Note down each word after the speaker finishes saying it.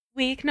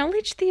We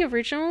acknowledge the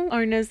original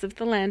owners of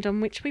the land on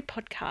which we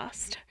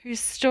podcast, whose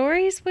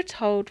stories were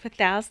told for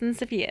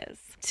thousands of years.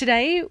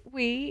 Today,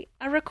 we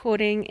are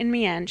recording in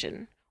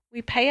Meanjin.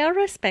 We pay our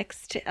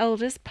respects to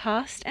elders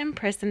past and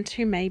present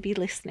who may be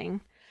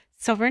listening.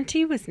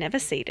 Sovereignty was never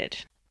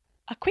ceded.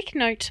 A quick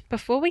note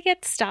before we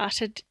get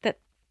started that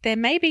there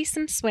may be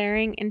some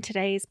swearing in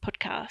today's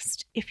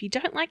podcast. If you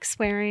don't like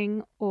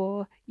swearing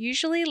or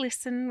usually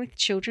listen with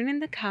children in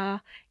the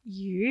car,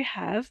 you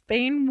have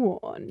been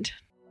warned.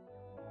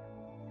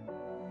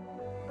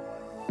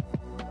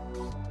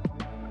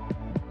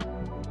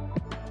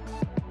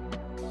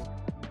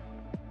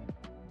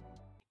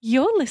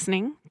 You're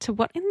listening to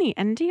What in the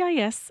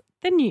NDIS,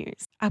 the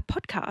News, a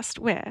podcast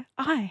where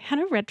I,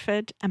 Hannah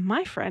Redford, and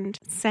my friend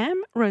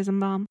Sam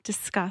Rosenbaum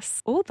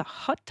discuss all the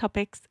hot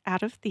topics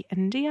out of the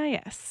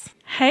NDIS.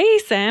 Hey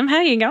Sam, how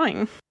are you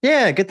going?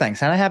 Yeah, good thanks,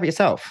 Hannah. How about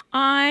yourself?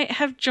 I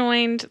have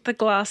joined the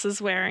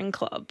glasses wearing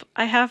club.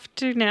 I have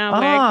to now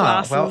wear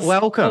glasses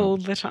welcome. all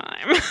the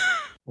time.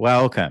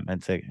 Welcome.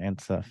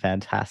 It's a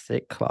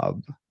fantastic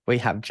club. We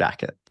have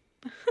jackets.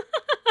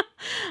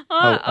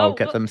 I'll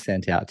get them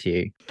sent out to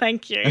you.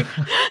 Thank you.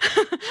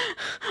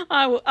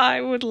 I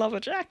would love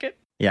a jacket.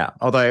 Yeah,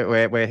 although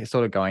we're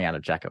sort of going out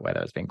of jacket weather.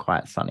 It's been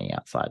quite sunny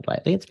outside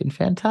lately. It's been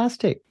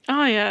fantastic.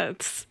 Oh yeah,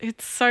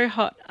 it's so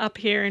hot up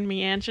here in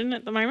Meanjin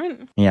at the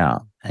moment. Yeah,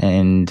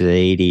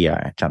 indeed.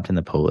 I jumped in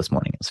the pool this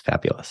morning. It was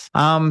fabulous.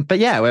 But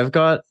yeah, we've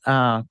got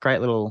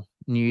great little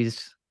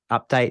news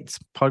updates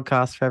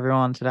podcast for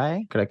everyone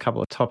today. Got a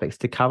couple of topics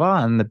to cover,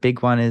 and the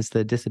big one is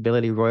the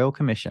Disability Royal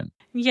Commission.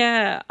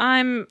 Yeah,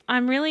 I'm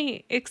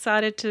really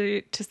excited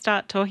to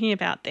start talking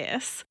about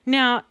this.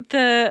 Now,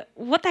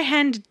 what they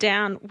handed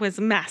down was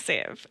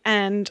massive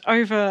and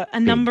over a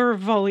number of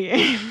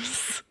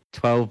volumes.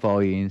 12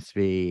 volumes to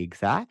be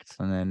exact,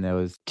 and then there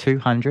was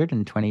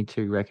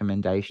 222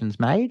 recommendations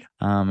made,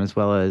 as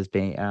well as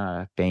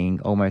being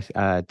almost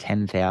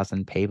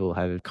 10,000 people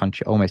have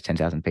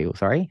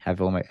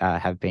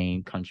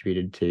been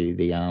contributed to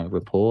the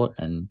report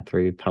and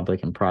through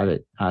public and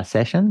private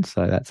sessions.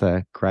 So that's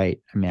a great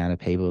amount of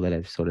people that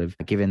have sort of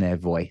given their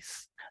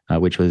voice.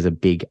 Which was a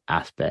big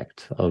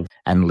aspect of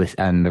and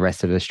the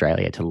rest of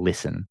Australia to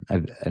listen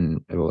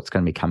and what's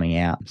going to be coming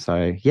out.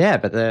 So yeah,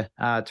 but the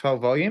 12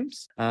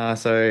 volumes,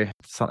 so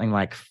something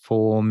like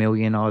 4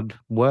 million odd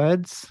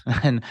words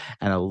and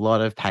a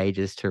lot of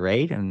pages to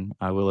read. And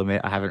I will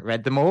admit I haven't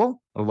read them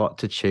all. A lot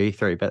to chew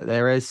through, but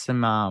there is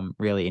some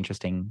really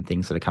interesting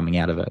things that are coming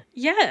out of it.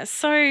 Yeah,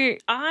 so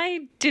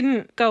I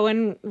didn't go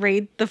and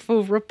read the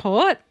full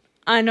report.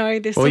 I know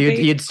this. Well,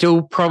 you'd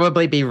still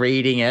probably be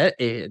reading it.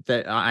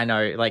 I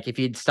know, like if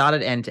you'd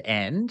started end to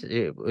end,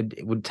 it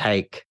would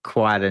take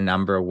quite a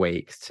number of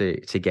weeks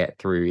to get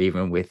through,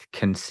 even with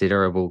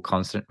considerable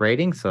constant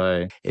reading.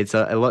 So it's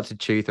a lot to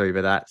chew through,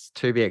 but that's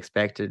to be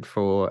expected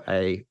for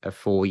a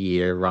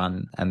 4-year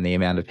run, and the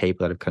amount of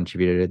people that have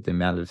contributed, the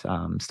amount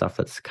of stuff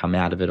that's come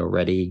out of it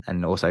already,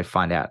 and also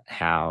find out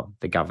how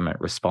the government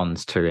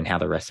responds to and how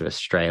the rest of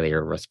Australia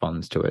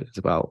responds to it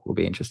as well will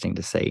be interesting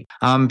to see.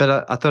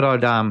 But I thought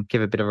I'd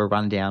give a bit of a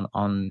rundown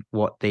on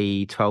what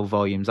the 12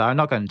 volumes are. I'm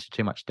not going into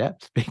too much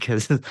depth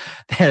because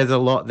there's a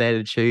lot there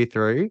to chew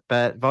through,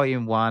 but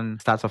volume 1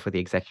 starts off with the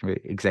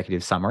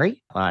executive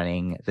summary,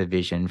 outlining the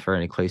vision for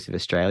an inclusive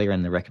Australia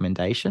and the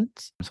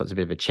recommendations. So it's a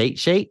bit of a cheat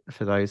sheet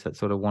for those that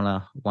sort of want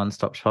a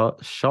one-stop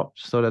shop,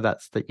 sort of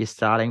that's your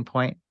starting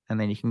point. And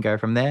then you can go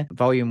from there.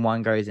 Volume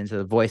 1 goes into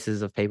the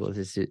voices of people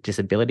with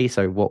disability,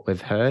 so what we've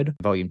heard.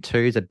 Volume 2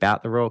 is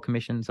about the Royal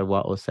Commission, so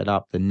what was set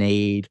up, the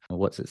need,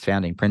 what's its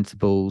founding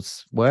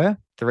principles were.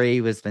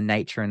 3 was the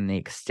nature and the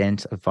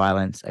extent of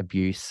violence,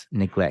 abuse,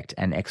 neglect,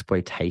 and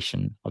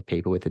exploitation of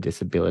people with a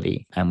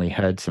disability. And we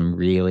heard some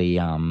really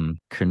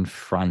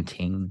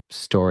confronting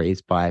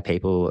stories by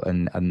people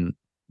and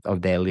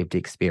of their lived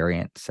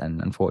experience,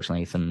 and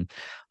unfortunately some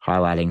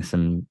highlighting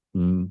some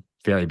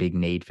very big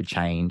need for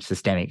change,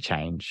 systemic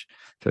change,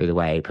 through the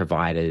way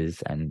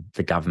providers and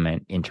the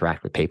government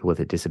interact with people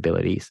with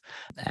disabilities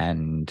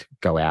and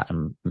go out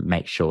and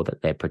make sure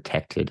that they're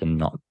protected and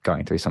not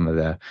going through some of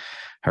the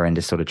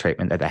horrendous sort of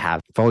treatment that they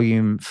have.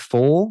 Volume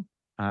 4,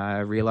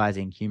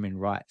 realising human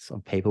rights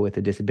of people with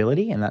a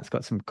disability, and that's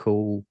got some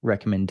cool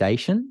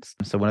recommendations.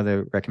 So one of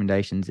the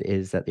recommendations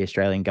is that the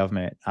Australian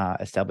government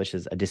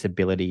establishes a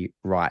Disability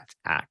Rights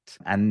Act,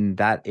 and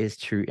that is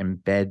to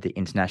embed the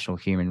international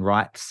human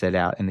rights set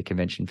out in the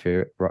Convention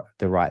for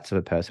the Rights of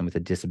a Person with a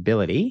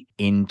Disability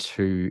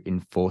into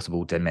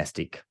enforceable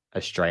domestic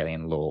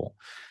Australian law.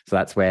 So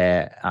that's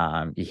where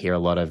you hear a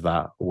lot of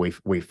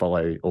we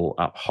follow or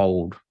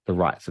uphold the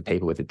rights of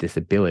people with a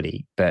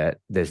disability, but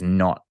there's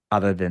not,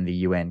 other than the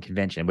UN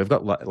Convention, we've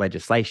got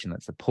legislation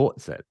that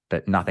supports it,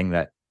 but nothing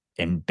that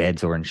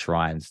embeds or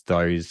enshrines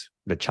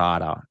the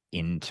Charter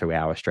into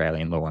our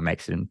Australian law and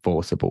makes it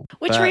enforceable.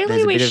 Which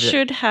really we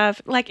should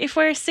have, like if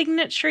we're a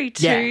signatory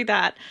to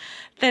that,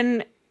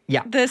 then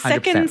the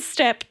second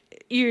step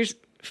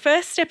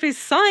first step is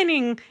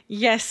signing,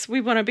 yes,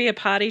 we want to be a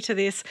party to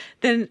this.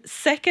 The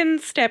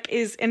second step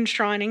is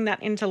enshrining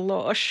that into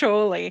law,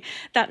 surely.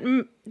 That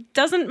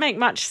doesn't make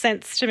much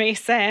sense to me,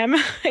 Sam.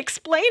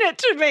 Explain it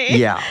to me.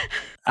 Yeah.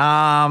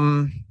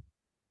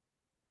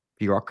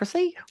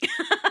 Bureaucracy,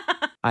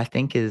 I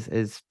think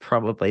is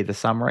probably the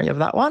summary of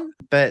that one.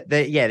 But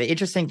the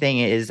interesting thing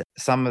is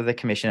some of the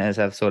commissioners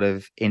have sort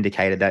of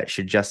indicated that it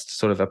should just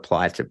sort of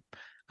apply to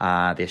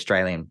the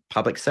Australian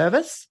public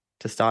service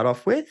to start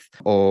off with,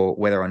 or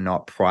whether or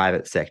not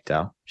private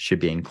sector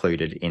should be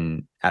included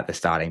in at the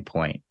starting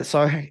point.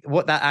 So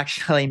what that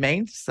actually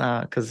means,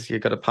 because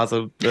you've got a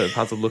puzzled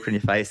look on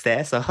your face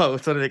there, so I'll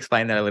sort of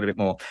explain that a little bit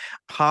more.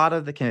 Part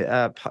of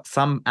the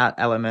some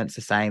elements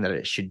are saying that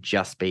it should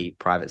just be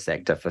private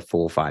sector for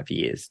 4 or 5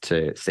 years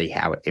to see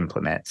how it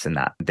implements, and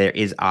that there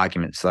is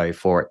arguments though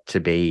for it to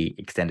be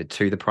extended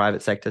to the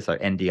private sector, so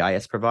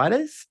NDIS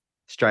providers,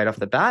 straight off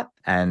the bat.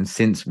 And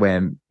since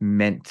we're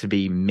meant to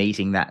be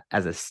meeting that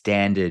as a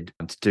standard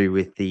to do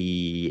with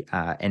the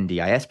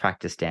NDIS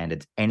practice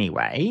standards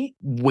anyway,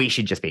 we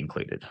should just be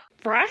included.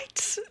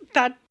 Right?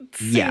 That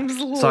seems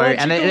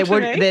logical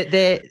to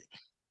me.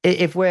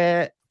 If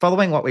we're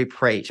following what we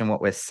preach and what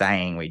we're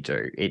saying we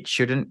do, it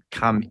shouldn't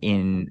come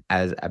in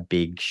as a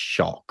big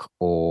shock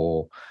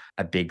or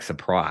a big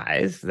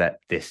surprise that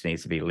this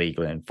needs to be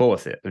legally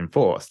enforced.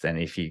 And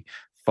if you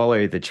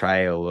follow the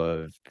trail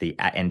of the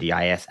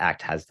NDIS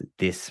Act has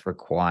this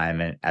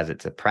requirement as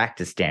it's a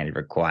practice standard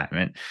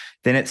requirement,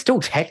 then it's still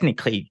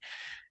technically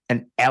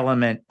an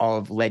element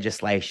of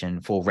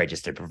legislation for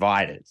registered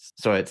providers.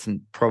 So it's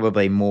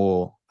probably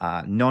more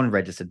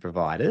non-registered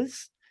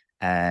providers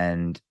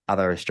and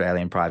other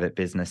Australian private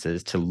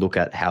businesses to look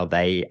at how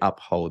they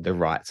uphold the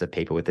rights of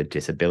people with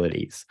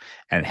disabilities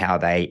and how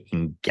they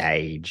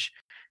engage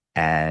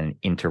and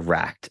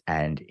interact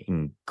and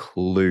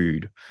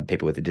include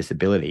people with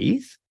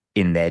disabilities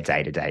in their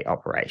day-to-day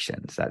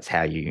operations. That's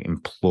how you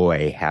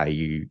employ, how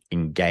you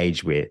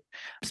engage with,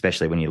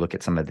 especially when you look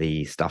at some of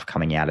the stuff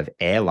coming out of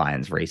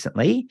airlines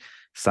recently.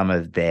 Some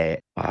of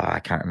their, I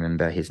can't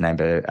remember his name,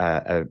 but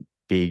a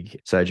big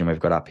surgeon we've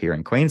got up here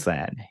in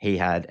Queensland, he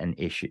had an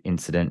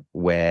incident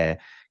where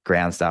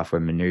ground staff were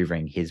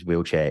maneuvering his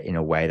wheelchair in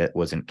a way that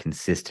wasn't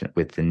consistent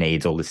with the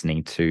needs or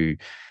listening to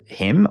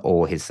him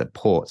or his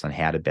supports on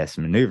how to best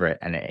maneuver it.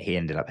 And he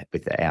ended up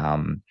with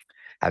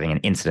having an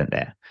incident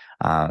there.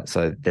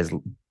 So there's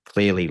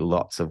clearly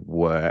lots of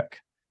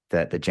work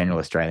that the general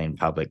Australian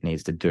public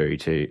needs to do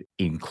to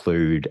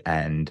include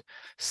and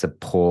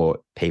support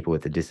people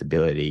with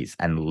disabilities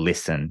and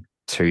listen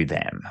to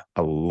them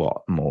a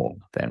lot more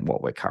than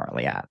what we're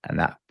currently at. And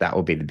that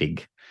will be the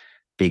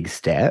big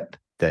step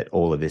that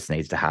all of this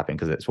needs to happen,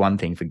 because it's one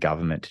thing for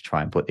government to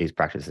try and put these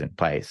practices in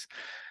place,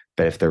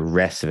 but if the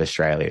rest of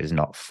Australia is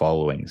not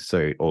following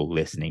suit or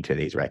listening to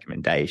these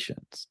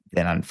recommendations,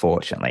 then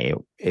unfortunately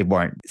it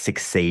won't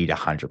succeed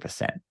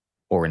 100%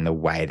 or in the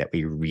way that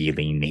we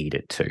really need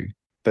it to.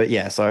 But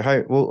yeah, so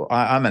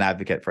I'm an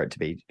advocate for it to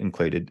be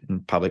included in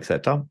private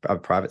sector,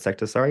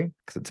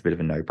 because it's a bit of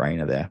a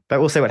no-brainer there. But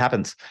we'll see what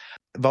happens.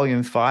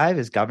 Volume 5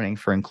 is governing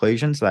for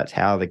inclusion. So that's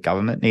how the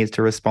government needs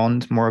to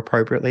respond more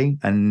appropriately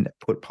and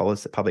put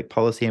public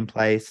policy in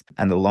place,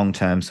 and the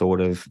long-term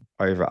sort of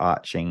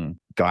overarching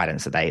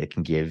guidance that they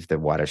can give the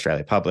wider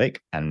Australia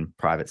public and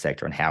private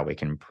sector on how we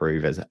can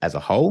improve as a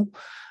whole.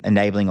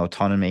 Enabling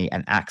autonomy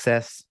and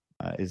access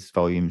is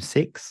volume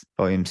 6.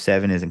 Volume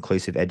 7 is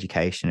inclusive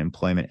education,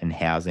 employment and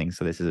housing.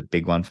 So this is a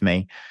big one for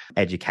me.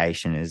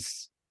 Education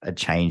is a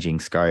changing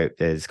scope.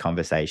 There's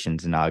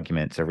conversations and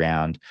arguments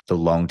around the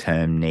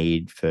long-term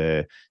need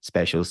for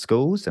special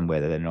schools and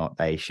whether or not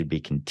they should be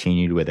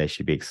continued, whether they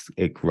should be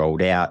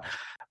rolled out.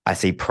 I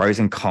see pros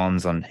and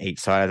cons on each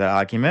side of that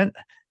argument.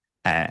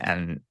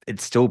 And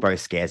it still both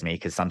scares me,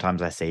 because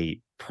sometimes I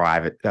see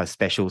private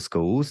special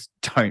schools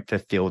don't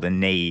fulfill the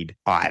need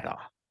either,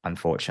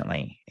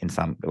 unfortunately, in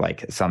some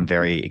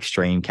very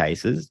extreme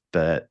cases.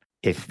 But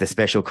if the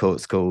special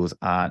schools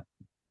aren't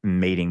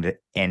meeting the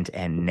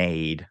end-to-end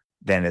need,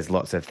 then there's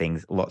lots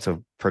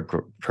of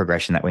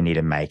progression that we need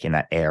to make in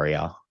that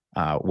area,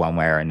 one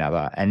way or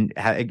another. And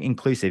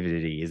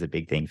inclusivity is a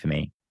big thing for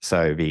me.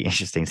 So it'd be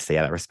interesting to see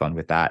how they respond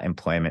with that.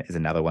 Employment is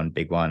another one,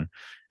 big one,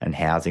 and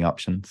housing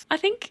options. I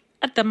think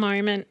at the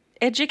moment,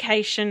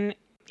 education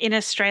in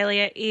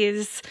Australia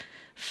is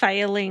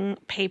failing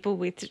people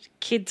with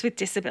kids with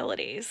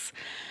disabilities.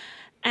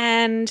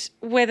 And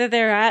whether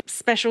they're at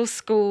special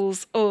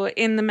schools or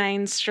in the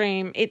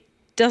mainstream, it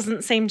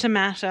doesn't seem to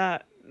matter.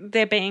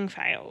 They're being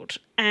failed.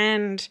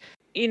 And,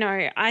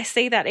 I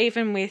see that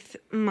even with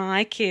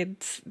my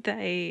kids,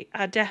 they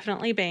are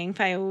definitely being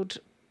failed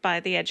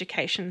by the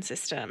education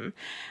system.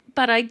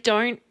 But I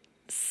don't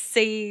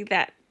see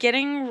that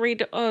getting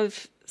rid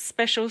of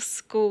special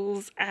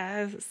schools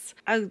as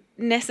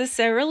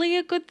necessarily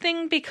a good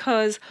thing,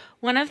 because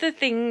one of the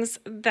things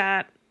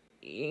that,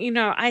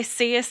 I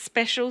see a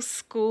special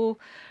school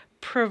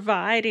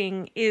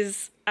providing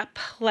is a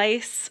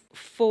place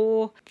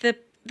for the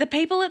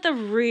people at the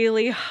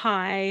really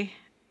high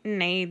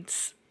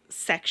needs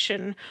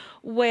section,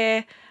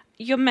 where,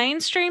 your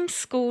mainstream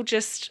school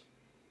just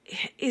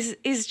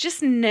is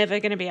just never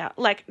going to be out.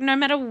 Like, no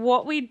matter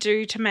what we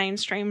do to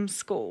mainstream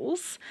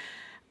schools,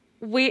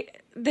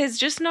 there's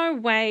just no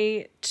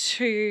way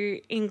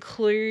to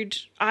include,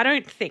 I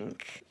don't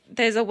think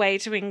there's a way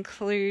to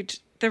include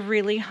the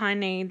really high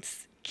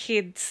needs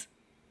kids,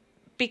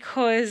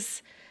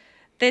 because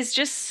there's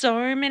just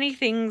so many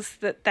things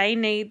that they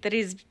need that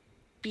is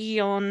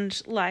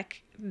beyond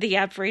like the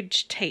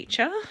average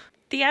teacher.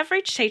 The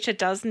average teacher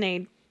does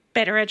need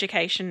better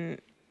education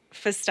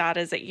for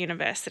starters at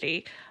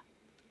university.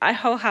 I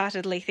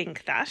wholeheartedly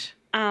think that.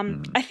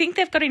 I think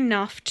they've got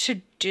enough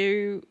to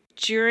do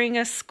during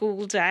a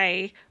school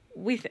day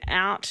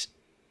without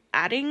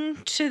adding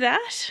to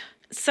that.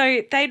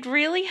 So they'd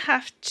really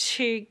have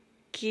to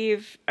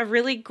give a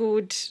really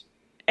good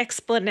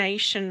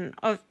explanation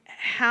of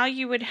how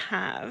you would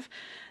have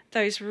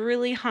those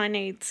really high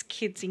needs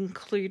kids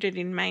included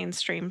in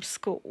mainstream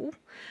school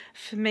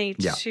for me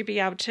to be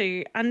able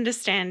to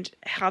understand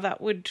how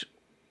that would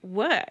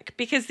work.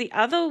 Because the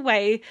other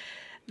way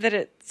that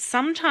it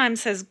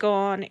sometimes has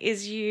gone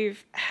is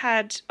you've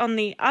had on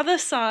the other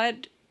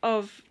side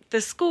of the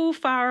school,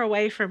 far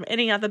away from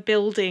any other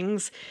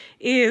buildings,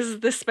 is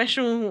the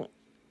special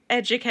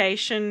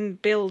education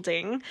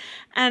building,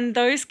 and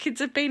those kids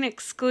have been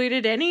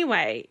excluded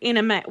anyway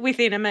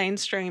within a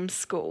mainstream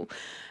school.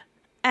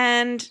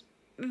 And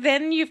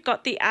then you've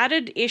got the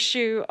added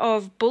issue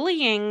of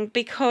bullying,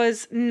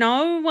 because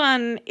no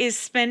one is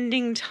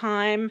spending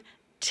time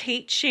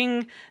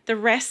teaching the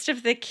rest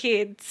of the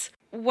kids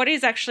what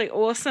is actually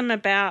awesome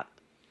about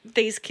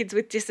these kids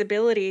with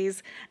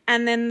disabilities,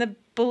 and then the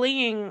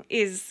bullying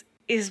is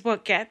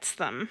what gets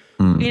them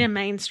in a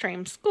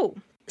mainstream school.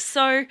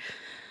 So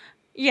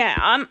yeah,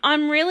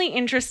 I'm really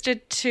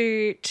interested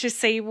to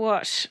see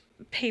what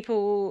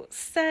people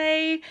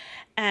say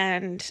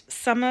and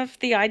some of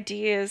the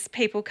ideas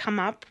people come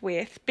up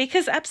with,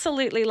 because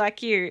absolutely,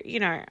 like you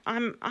know,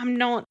 I'm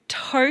not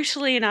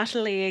totally and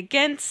utterly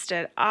against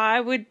it. I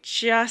would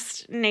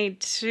just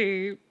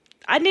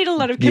I need a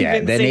lot of convincing.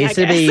 Yeah, there needs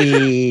to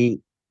be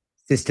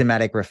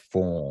systematic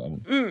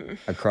reform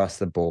across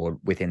the board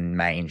within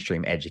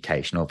mainstream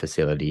educational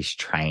facilities,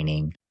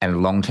 training,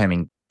 and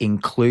long-term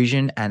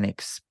inclusion and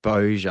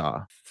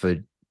exposure for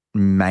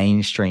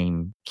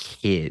mainstream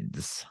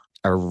kids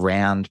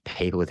around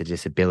people with a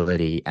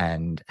disability,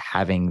 and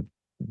having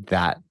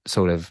that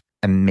sort of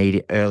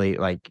immediate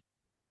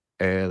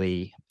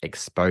early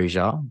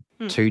exposure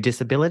to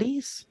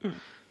disabilities.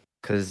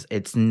 Because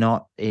it's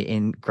not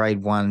in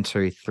grade 1,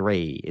 2,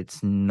 3,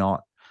 it's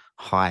not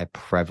high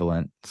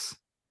prevalence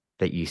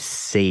that you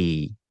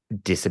see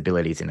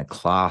disabilities in a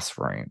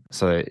classroom.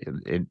 So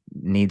it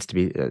needs to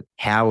be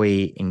how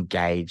we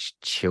engage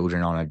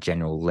children on a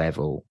general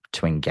level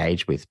to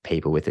engage with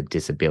people with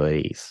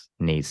disabilities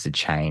needs to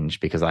change,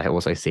 because I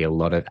also see a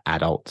lot of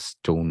adults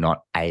still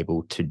not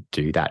able to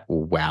do that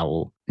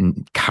well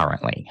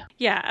currently.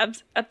 Yeah,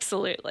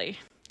 absolutely.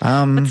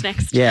 What's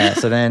next? Yeah,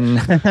 so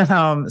then,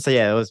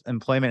 it was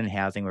employment and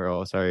housing were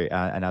also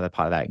another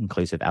part of that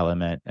inclusive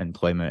element.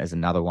 Employment is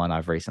another one.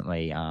 I've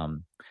recently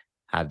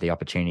had the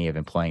opportunity of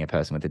employing a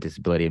person with a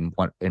disability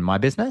in my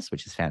business,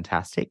 which is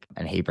fantastic.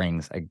 And he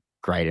brings a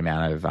great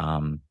amount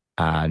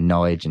of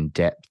knowledge and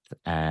depth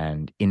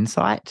and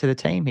insight to the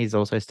team. He's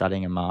also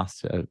studying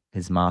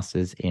his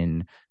master's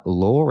in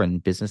law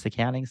and business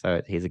accounting.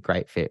 So he's a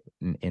great fit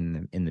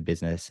in the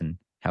business and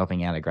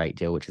helping out a great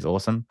deal, which is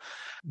awesome.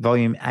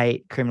 Volume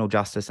 8, criminal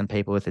justice and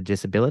people with a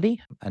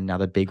disability,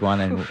 another big one,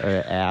 and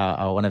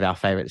one of our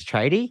favorites,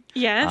 Tradie.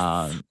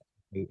 Yes.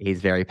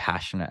 He's very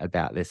passionate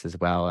about this as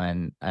well,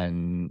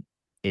 and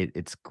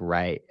it's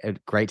great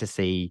to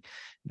see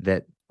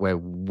that we're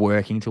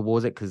working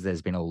towards it, because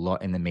there's been a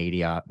lot in the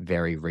media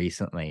very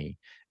recently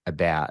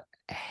about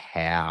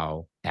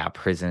how our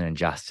prison and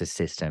justice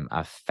system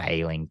are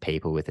failing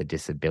people with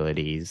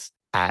disabilities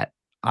at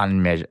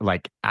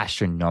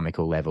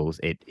astronomical levels.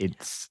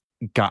 It's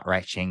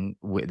gut-wrenching.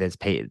 There's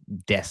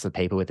deaths of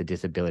people with a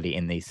disability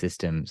in these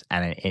systems,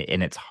 and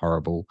it's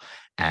horrible,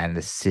 and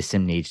the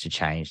system needs to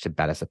change to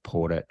better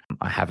support it.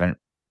 I haven't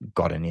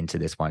gotten into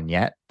this one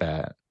yet,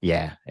 but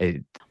yeah.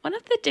 One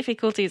of the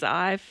difficulties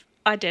I've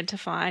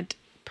identified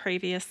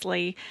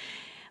previously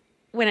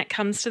when it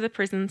comes to the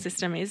prison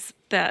system is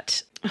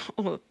that,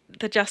 or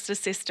the justice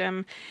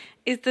system,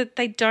 is that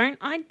they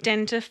don't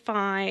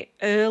identify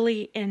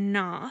early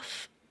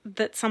enough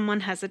that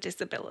someone has a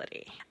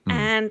disability.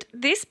 And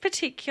this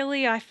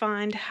particularly I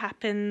find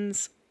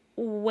happens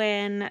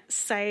when,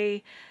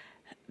 say,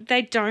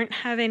 they don't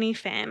have any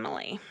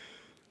family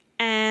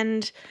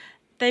and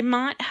they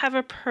might have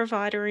a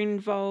provider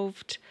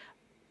involved,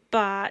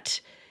 but,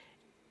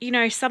 you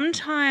know,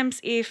 sometimes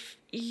if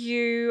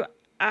you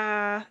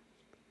are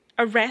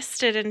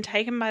arrested and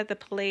taken by the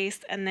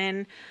police and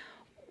then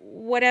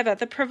whatever,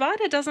 the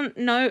provider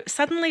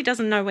suddenly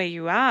doesn't know where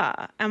you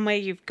are and where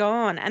you've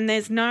gone, and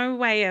there's no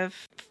way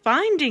of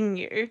finding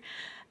you.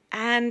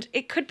 And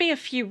it could be a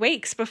few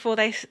weeks before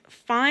they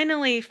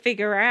finally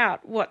figure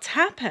out what's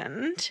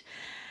happened.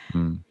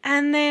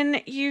 And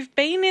then you've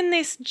been in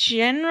this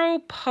general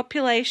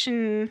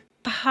population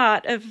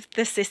part of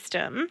the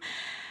system,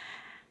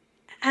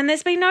 and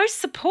there's been no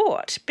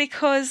support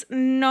because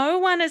no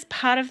one as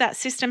part of that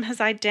system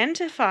has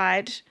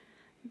identified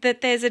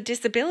that there's a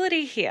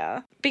disability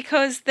here,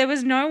 because there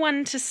was no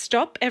one to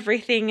stop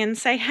everything and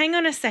say, hang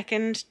on a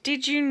second,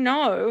 did you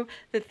know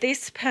that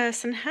this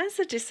person has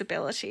a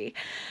disability?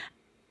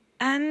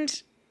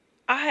 And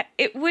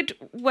it would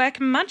work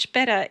much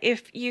better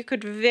if you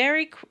could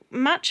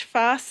much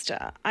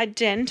faster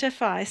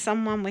identify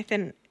someone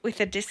with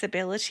a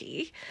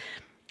disability.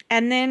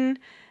 And then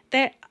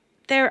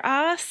there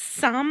are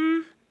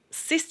some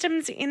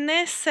systems in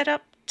there set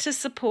up to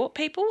support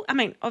people. I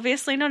mean,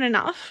 obviously not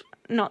enough,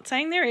 not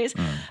saying there is,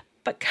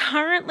 but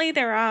currently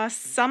there are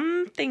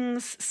some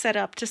things set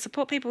up to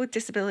support people with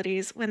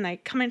disabilities when they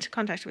come into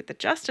contact with the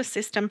justice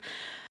system,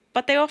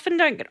 but they often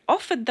don't get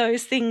offered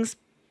those things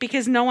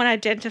because no one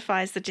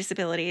identifies the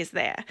disability is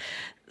there.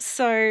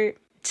 So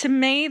to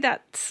me,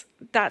 that's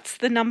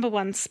the number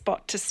one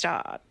spot to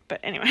start. But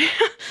anyway,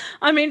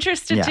 I'm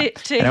interested to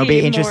hear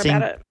more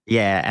about it.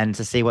 Yeah, and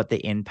to see what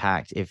the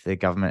impact, if the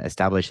government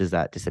establishes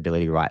that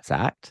Disability Rights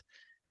Act,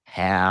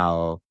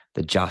 how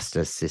the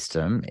justice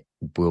system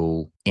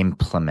will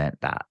implement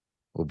that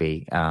will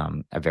be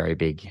a very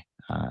big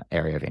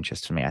area of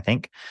interest for me, I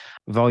think.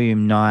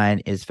 Volume 9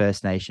 is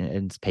First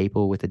Nations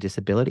people with a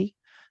disability.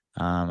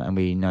 And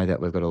we know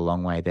that we've got a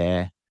long way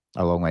to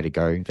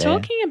go there.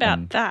 Talking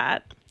about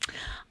that,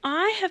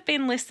 I have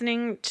been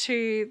listening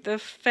to the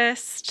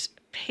First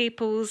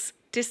People's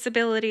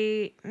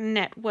Disability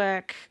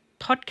Network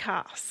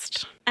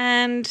podcast,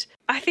 and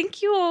I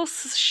think you all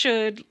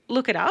should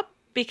look it up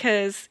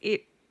because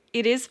it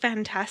is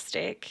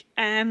fantastic,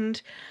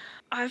 and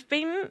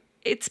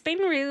it's been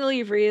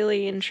really,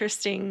 really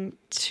interesting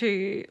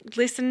to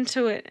listen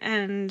to it.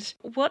 And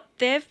what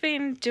they've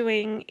been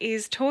doing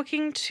is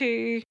talking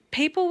to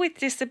people with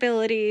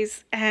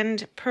disabilities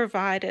and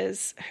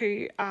providers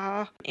who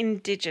are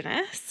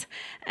Indigenous,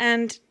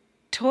 and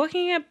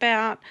talking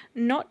about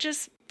not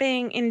just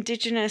being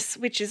Indigenous,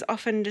 which is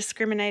often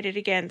discriminated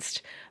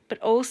against, but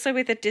also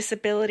with a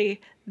disability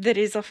that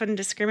is often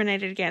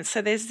discriminated against.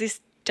 So there's this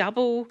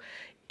double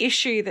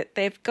issue that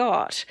they've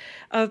got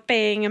of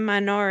being a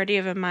minority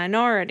of a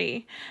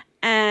minority,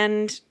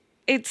 and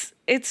it's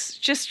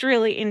just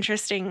really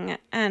interesting,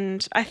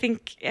 and I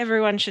think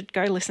everyone should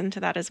go listen to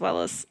that as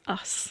well as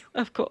us,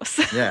 of course.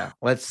 Yeah,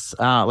 let's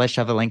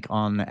shove a link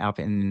up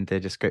in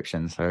the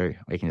description so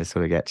we can just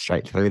sort of get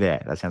straight through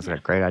there. That sounds like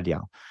a great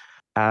idea.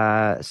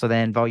 So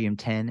then volume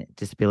 10,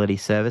 disability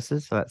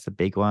services. So that's a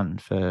big one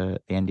for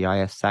the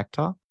NDIS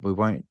sector. We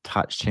won't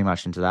touch too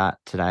much into that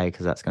today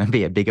because that's going to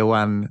be a bigger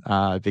one,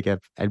 bigger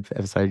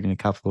episode in a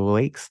couple of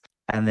weeks.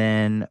 And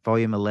then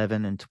volume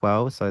 11 and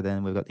 12. So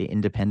then we've got the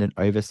independent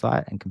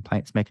oversight and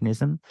complaints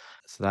mechanism.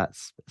 So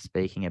that's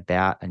speaking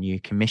about a new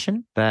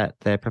commission that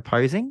they're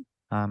proposing.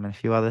 And a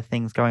few other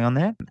things going on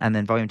there. And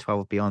then volume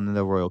 12 beyond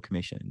the Royal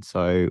Commission.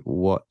 So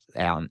what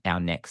our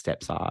next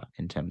steps are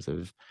in terms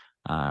of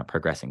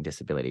progressing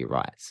disability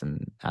rights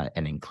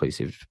and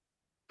inclusive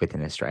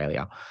within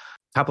Australia.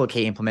 A couple of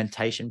key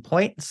implementation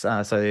points.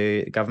 So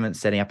the government's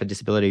setting up a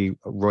Disability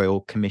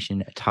Royal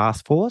Commission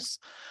task force.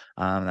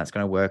 That's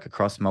going to work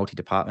across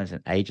multi-departments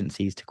and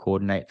agencies to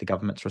coordinate the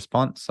government's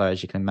response. So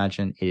as you can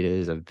imagine, it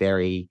is a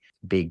very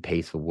big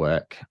piece of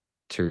work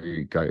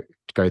to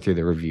go through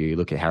the review,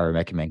 look at how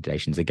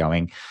recommendations are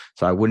going.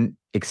 So I wouldn't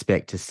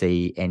expect to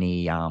see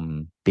any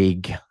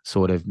big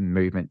sort of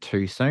movement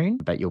too soon,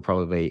 but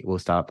we'll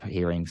start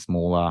hearing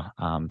smaller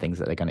things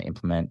that they're going to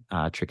implement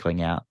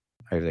trickling out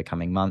over the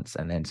coming months,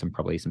 and then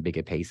probably some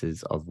bigger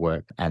pieces of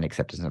work and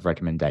acceptance of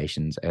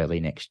recommendations early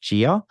next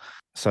year.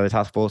 So the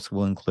task force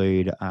will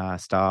include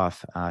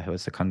staff who are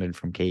seconded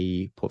from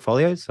key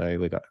portfolios. So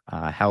we've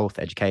got health,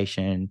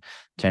 education,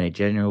 Attorney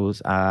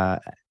General's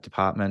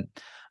department,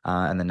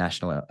 and the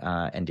national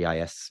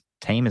NDIS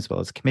team, as well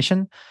as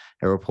commission,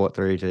 who report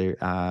through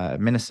to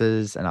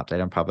ministers and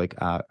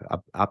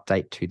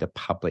update to the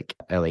public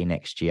early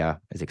next year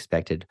as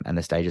expected, and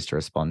the stages to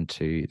respond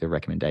to the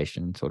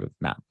recommendation sort of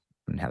map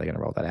and how they're going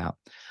to roll that out,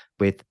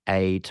 with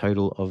a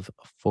total of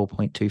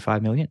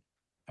 4.25 million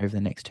over the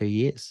next 2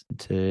 years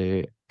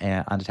to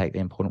undertake the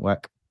important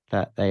work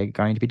that they're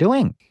going to be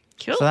doing.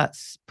 Cool. So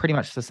that's pretty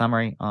much the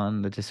summary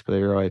on the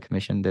Disability Royal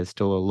Commission. There's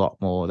still a lot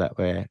more that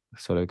we're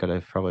sort of got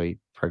to probably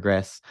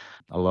progress,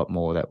 a lot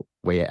more that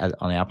we on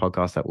our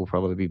podcast that we'll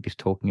probably be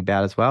talking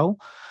about as well.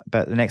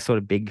 But the next sort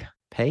of big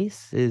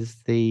piece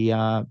is the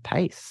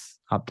PACE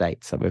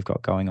updates that we've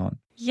got going on.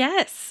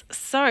 Yes.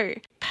 So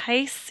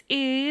PACE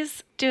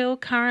is still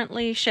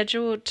currently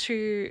scheduled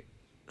to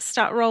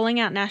start rolling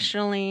out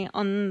nationally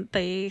on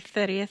the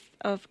 30th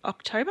of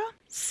October.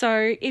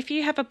 So if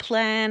you have a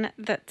plan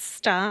that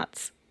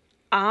starts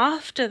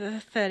after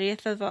the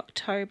 30th of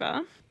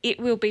October,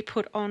 it will be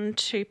put on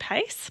to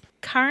PACE.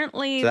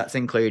 Currently... So that's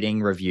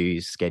including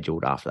reviews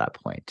scheduled after that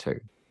point too.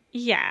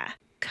 Yeah.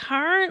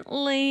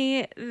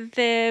 Currently,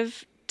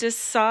 they've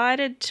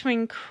decided to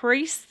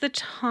increase the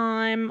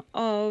time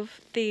of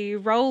the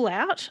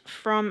rollout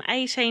from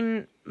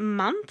 18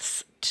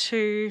 months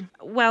to,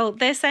 well,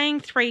 they're saying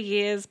 3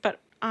 years, but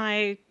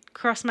I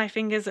cross my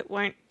fingers it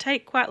won't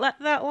take quite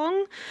that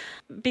long,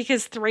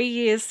 because 3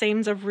 years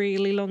seems a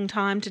really long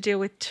time to deal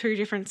with two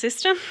different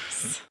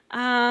systems.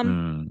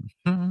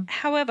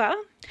 However,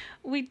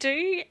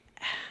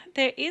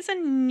 there is a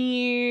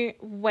new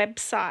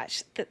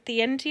website that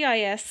the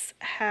NDIS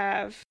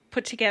have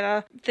put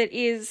together that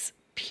is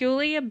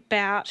purely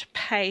about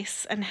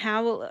PACE and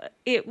how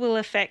it will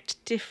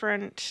affect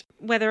different,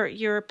 whether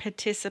you're a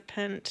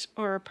participant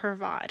or a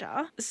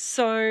provider.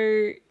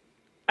 So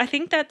I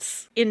think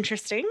that's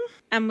interesting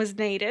and was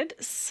needed.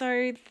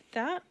 So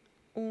that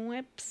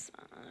website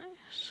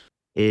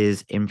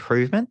is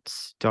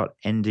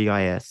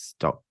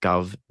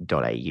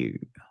improvements.ndis.gov.au.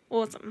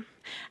 Awesome.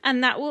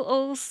 And that will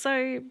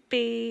also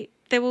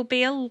there will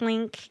be a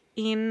link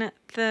in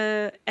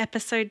the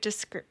episode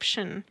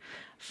description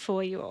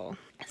for you all.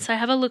 So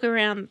have a look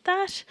around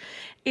that.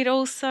 It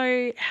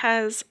also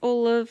has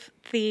all of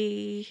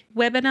the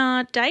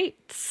webinar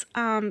dates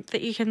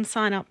that you can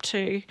sign up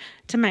to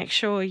make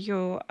sure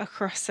you're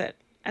across it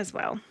as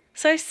well.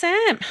 So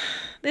Sam,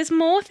 there's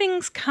more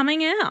things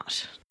coming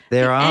out.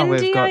 There the are. NDIS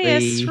We've got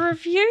the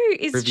review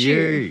is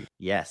due.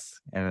 Yes,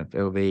 and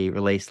it will be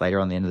released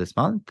later on the end of this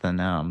month.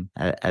 And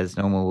as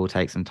normal, we'll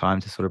take some time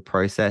to sort of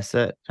process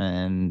it,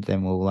 and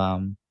then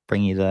we'll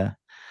bring you the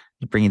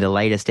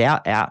latest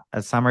out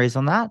as summaries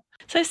on that.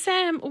 So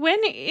Sam, when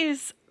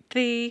is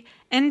the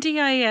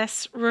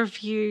NDIS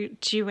review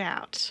due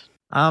out?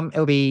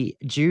 It'll be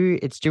due.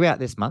 It's due out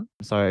this month,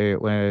 so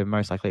we're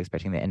most likely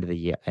expecting the end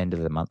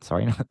of the month.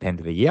 Sorry, not the end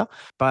of the year.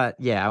 But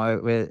yeah,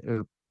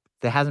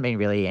 there hasn't been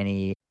really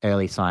any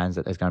early signs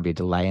that there's going to be a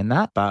delay in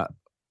that, but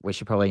we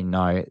should probably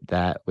note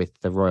that with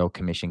the Royal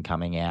Commission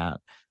coming out,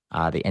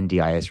 the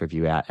NDIS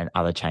review out, and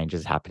other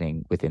changes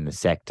happening within the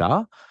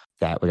sector,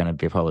 that we're going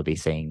to probably be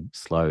seeing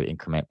slow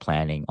increment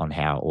planning on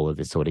how all of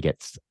this sort of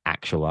gets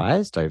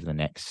actualized over the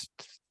next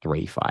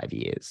 3-5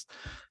 years.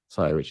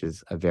 So, which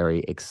is a very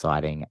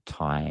exciting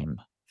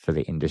time for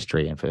the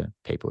industry and for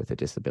people with a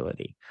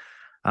disability,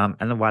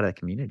 and the wider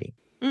community.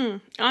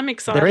 I'm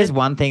excited. There is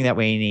one thing that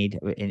we need,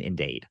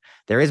 indeed.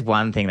 There is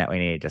one thing that we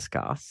need to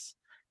discuss,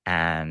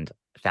 and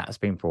that's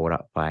been brought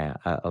up by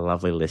a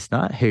lovely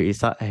listener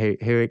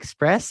who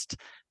expressed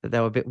that they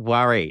were a bit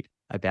worried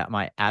about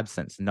my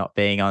absence, not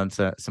being on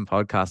some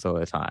podcasts all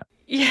the time.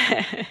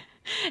 Yeah,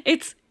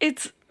 it's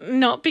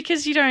not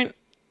because you don't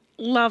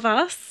love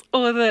us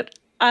or that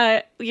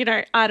I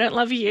don't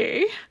love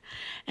you.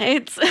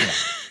 It's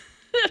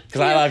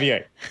because I love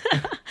you.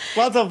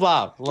 Lots of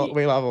love.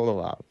 We love all the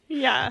love.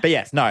 Yeah. But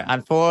yes, no,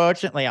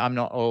 unfortunately, I'm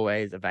not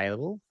always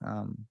available.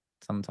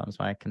 Sometimes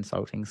my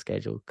consulting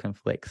schedule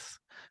conflicts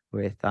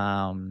with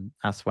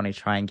us wanting to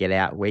try and get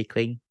out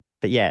weekly.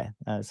 But yeah,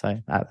 so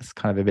that's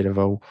kind of a bit of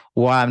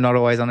why I'm not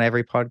always on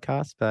every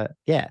podcast. But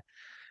yeah,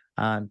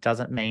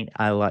 doesn't mean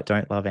I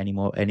don't love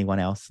anyone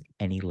else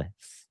any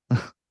less.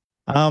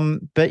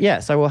 But yeah,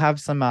 so we'll have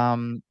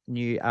some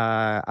new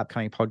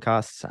upcoming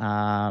podcasts.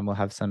 We'll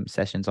have some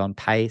sessions on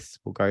PACE.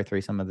 We'll go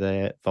through some of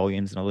the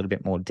volumes in a little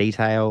bit more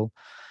detail.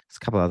 There's a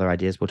couple of other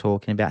ideas we're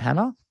talking about,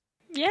 Hannah.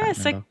 Yeah,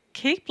 so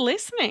keep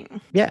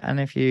listening. Yeah, and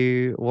if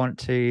you want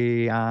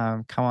to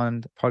come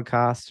on the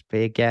podcast,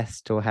 be a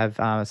guest, or have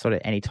sort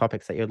of any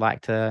topics that you'd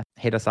like to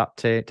hit us up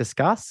to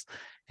discuss,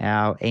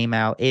 our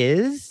email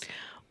is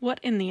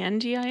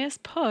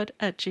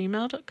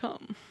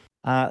whatintheendispod@gmail.com.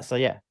 So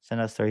yeah,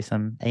 send us through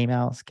some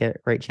emails,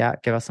 reach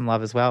out, give us some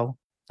love as well.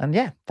 And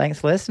yeah,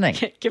 thanks for listening.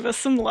 Give us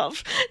some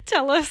love.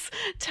 Tell us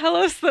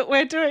that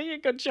we're doing a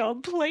good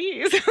job,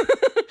 please.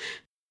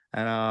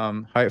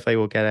 And hopefully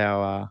we'll get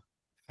our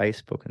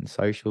Facebook and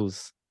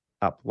socials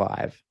up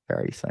live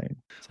very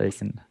soon. So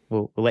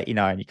we'll let you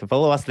know, and you can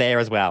follow us there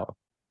as well.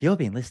 You've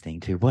been listening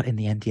to What in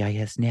the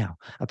NDIS Now,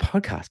 a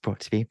podcast brought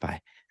to you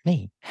by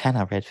me,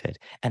 Hannah Redford,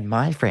 and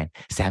my friend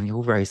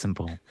Samuel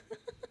Rosenbaum.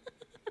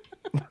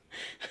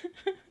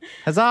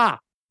 Huzzah!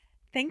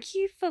 Thank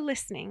you for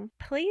listening.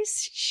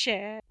 Please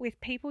share with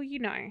people you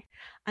know.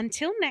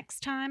 Until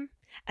next time,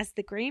 as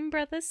the Green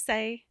Brothers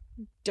say,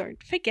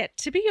 don't forget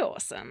to be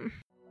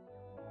awesome.